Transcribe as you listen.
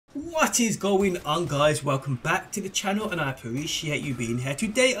What is going on, guys? Welcome back to the channel and I appreciate you being here.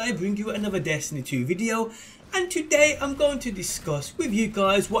 Today I bring you another Destiny 2 video, and today I'm going to discuss with you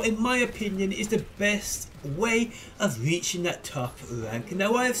guys what in my opinion is the best way of reaching that top rank.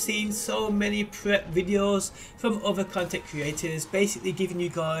 Now, I have seen so many prep videos from other content creators basically giving you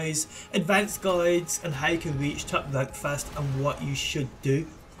guys advanced guides on how you can reach top rank fast and what you should do.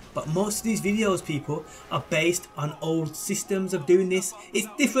 But most of these videos, people, are based on old systems of doing this. It's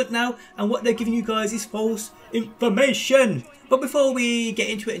different now, and what they're giving you guys is false information. But before we get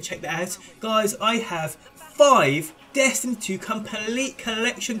into it and check that out, guys, I have 5 Destiny 2 complete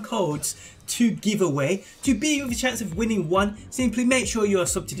collection codes to give away. To be with a chance of winning one, simply make sure you are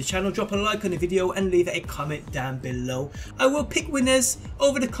subbed to the channel, drop a like on the video and leave a comment down below. I will pick winners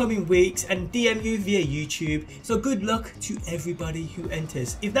over the coming weeks and DM you via YouTube, so good luck to everybody who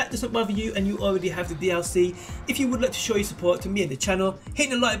enters. If that doesn't bother you and you already have the DLC, if you would like to show your support to me and the channel,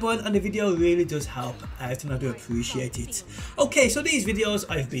 hitting the like button on the video really does help out and I do appreciate it. Okay, so these videos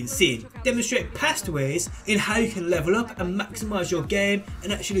I've been seeing demonstrate past ways in how you can level up and maximize your game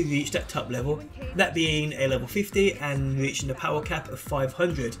and actually reach that top level, that being a level 50 and reaching the power cap of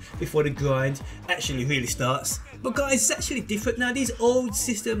 500 before the grind actually really starts. But guys, it's actually different now. These old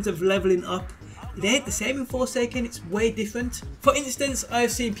systems of leveling up, they ain't the same in Forsaken, it's way different. For instance,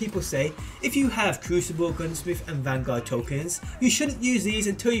 I've seen people say if you have Crucible, Gunsmith and Vanguard tokens, you shouldn't use these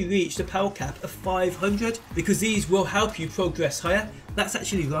until you reach the power cap of 500 because these will help you progress higher. That's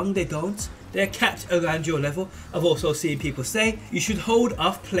actually wrong, they don't. They're capped around your level. I've also seen people say you should hold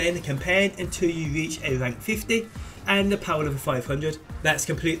off playing the campaign until you reach a rank 50 and the power level 500. That's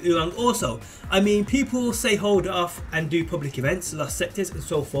completely wrong also. I mean, people say hold off and do public events, lost sectors and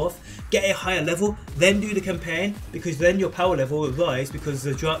so forth, get a higher level, then do the campaign because then your power level will rise because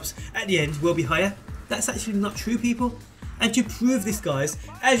the drops at the end will be higher. That's actually not true, people. And to prove this, guys,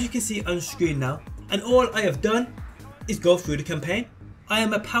 as you can see on screen now, and all I have done is go through the campaign. I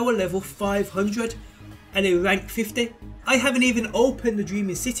am a power level 500 and a rank 50. I haven't even opened the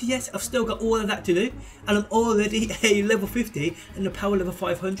Dreaming City yet. I've still got all of that to do and I'm already a level 50 and a power level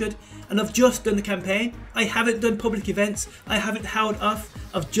 500, and I've just done the campaign. I haven't done public events, I haven't held off,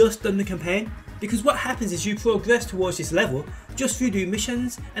 I've just done the campaign. Because what happens is you progress towards this level just through doing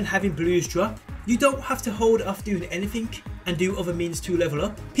missions and having blues drop. You don't have to hold off doing anything and do other means to level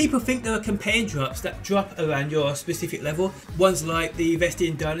up. People think there are campaign drops that drop around your specific level, ones like the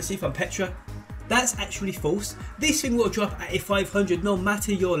Vestian Dynasty from Petra. That's actually false. This thing will drop at a 500 no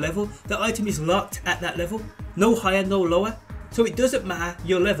matter your level. The item is locked at that level, no higher, no lower. So it doesn't matter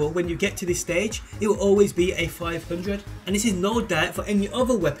your level, when you get to this stage, it will always be a 500. And this is no doubt for any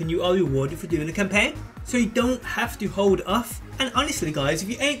other weapon you are rewarded for doing a campaign. So you don't have to hold off. And honestly, guys, if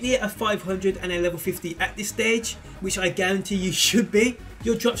you ain't near a 500 and a level 50 at this stage, which I guarantee you should be,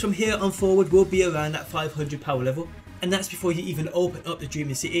 your drops from here on forward will be around that 500 power level. And that's before you even open up the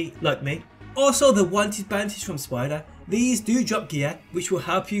Dreaming City, like me. Also, the wanted bounties from Spider, these do drop gear which will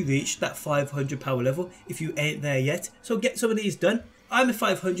help you reach that 500 power level if you ain't there yet, so get some of these done. I'm a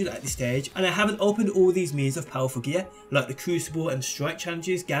 500 at this stage and I haven't opened all these means of powerful gear like the Crucible and Strike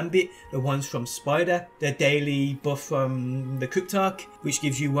challenges, Gambit, the ones from Spider, the daily buff from the Cryptarch which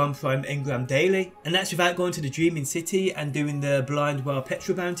gives you 1 prime engram daily, and that's without going to the Dreaming City and doing the Blind Well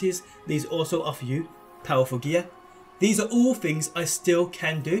Petra bounties. These also offer you powerful gear. These are all things I still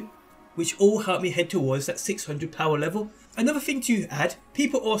can do, which all help me head towards that 600 power level. Another thing to add,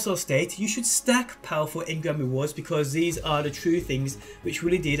 people also state you should stack powerful engram rewards because these are the true things which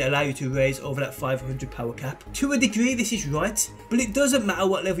really did allow you to raise over that 500 power cap. To a degree this is right, but it doesn't matter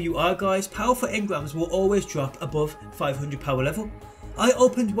what level you are, guys, powerful engrams will always drop above 500 power level. I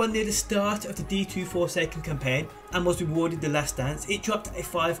opened one near the start of the D2 Forsaken campaign and was rewarded the last dance. It dropped a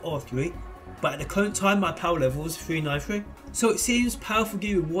 503. But at the current time my power level is 393. So it seems powerful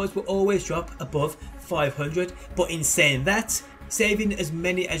gear rewards will always drop above 500. But in saying that, saving as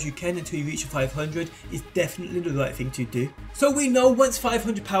many as you can until you reach 500 is definitely the right thing to do. So we know once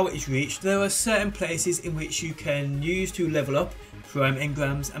 500 power is reached, there are certain places in which you can use to level up. Prime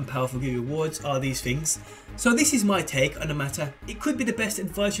engrams and powerful gear rewards are these things. So this is my take on the matter. It could be the best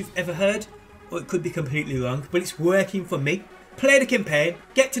advice you've ever heard, or it could be completely wrong, but it's working for me. Play the campaign,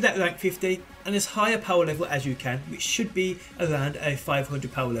 get to that rank 50 and as high a power level as you can, which should be around a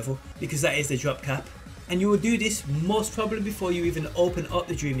 500 power level because that is the drop cap. and you will do this most probably before you even open up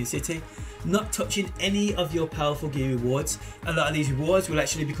the Dreaming City, not touching any of your powerful gear rewards. A lot of these rewards will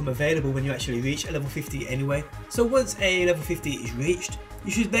actually become available when you actually reach a level 50 anyway. So once a level 50 is reached,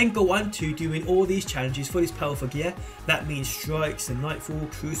 you should then go on to doing all these challenges for this powerful gear. That means strikes and nightfall,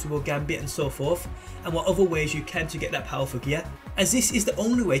 crucible, gambit and so forth, and what other ways you can to get that powerful gear, as this is the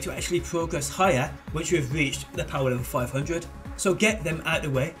only way to actually progress higher once you have reached the power level 500. So get them out of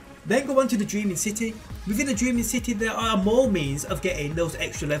the way. Then go on to the Dreaming City. Within the Dreaming City there are more means of getting those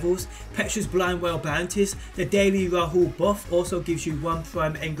extra levels. Petra's Blind Whale bounties, the daily Rahul buff also gives you 1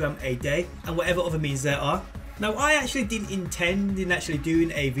 prime engram a day, and whatever other means there are. Now I actually didn't intend in actually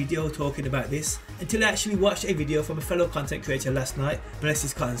doing a video talking about this until I actually watched a video from a fellow content creator last night, bless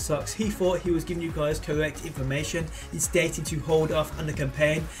his cotton socks. He thought he was giving you guys correct information in stating to hold off on the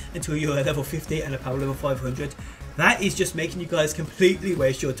campaign until you're at level 50 and a power level 500. That is just making you guys completely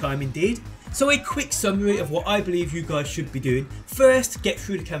waste your time indeed. So a quick summary of what I believe you guys should be doing. First, get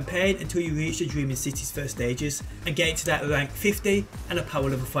through the campaign until you reach the Dreaming City's first stages and get into that rank 50 and a power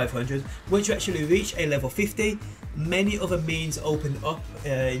level 500. Once you actually reach a level 50, many other means open up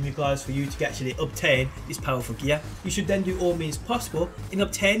in regards for you to actually obtain this powerful gear. You should then do all means possible in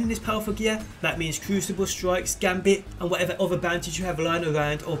obtaining this powerful gear. That means crucible, strikes, gambit and whatever other bounties you have lying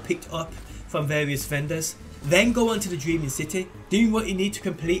around or picked up from various vendors. Then go on to the Dreaming City, doing what you need to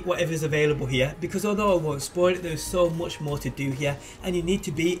complete whatever is available here, because although I won't spoil it, there is so much more to do here and you need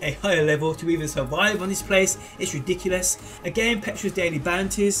to be a higher level to even survive on this place. It's ridiculous. Again, Petra's daily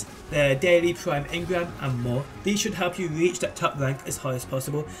bounties, their daily prime engram and more. These should help you reach that top rank as high as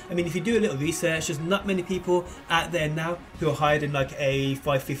possible. I mean, if you do a little research, there's not many people out there now who are higher than like a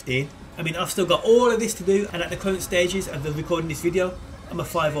 515. I mean, I've still got all of this to do, and at the current stages of the recording this video, I'm a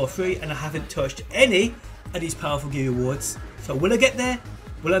 503 and I haven't touched any of these powerful gear rewards. So will I get there?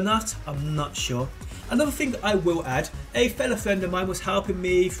 Will I not? I'm not sure. Another thing that I will add, a fellow friend of mine was helping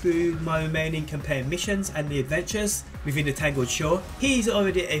me through my remaining campaign missions and the adventures within the Tangled Shore. He's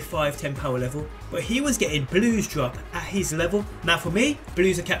already a 510 power level, but he was getting blues drop at his level. Now for me,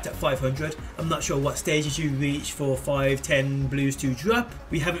 blues are capped at 500. I'm not sure what stages you reach for 510 blues to drop.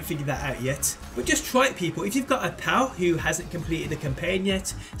 We haven't figured that out yet. But just try it, people. If you've got a pal who hasn't completed the campaign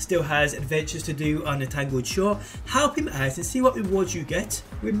yet, still has adventures to do on the Tangled Shore, help him out and see what rewards you get.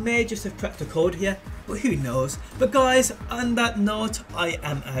 We may just have cracked a code here, but who knows. But guys, on that note, I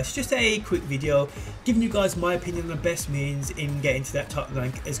am out. Just a quick video giving you guys my opinion on the best means in getting to that top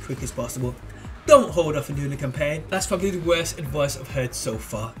rank as quick as possible. Don't hold off on doing the campaign. That's probably the worst advice I've heard so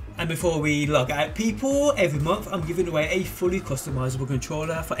far. And before we log out, people, every month I'm giving away a fully customizable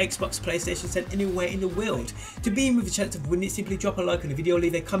controller for Xbox, PlayStation, sent anywhere in the world. To be in with a chance of winning, simply drop a like on the video,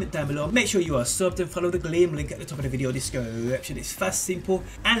 leave a comment down below. Make sure you are subbed and follow the Gleam link at the top of the video description. It's fast, simple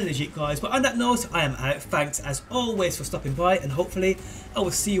and legit, guys. But on that note, I am out. Thanks as always for stopping by, and hopefully I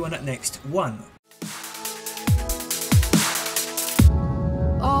will see you on that next one.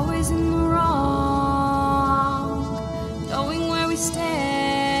 Always in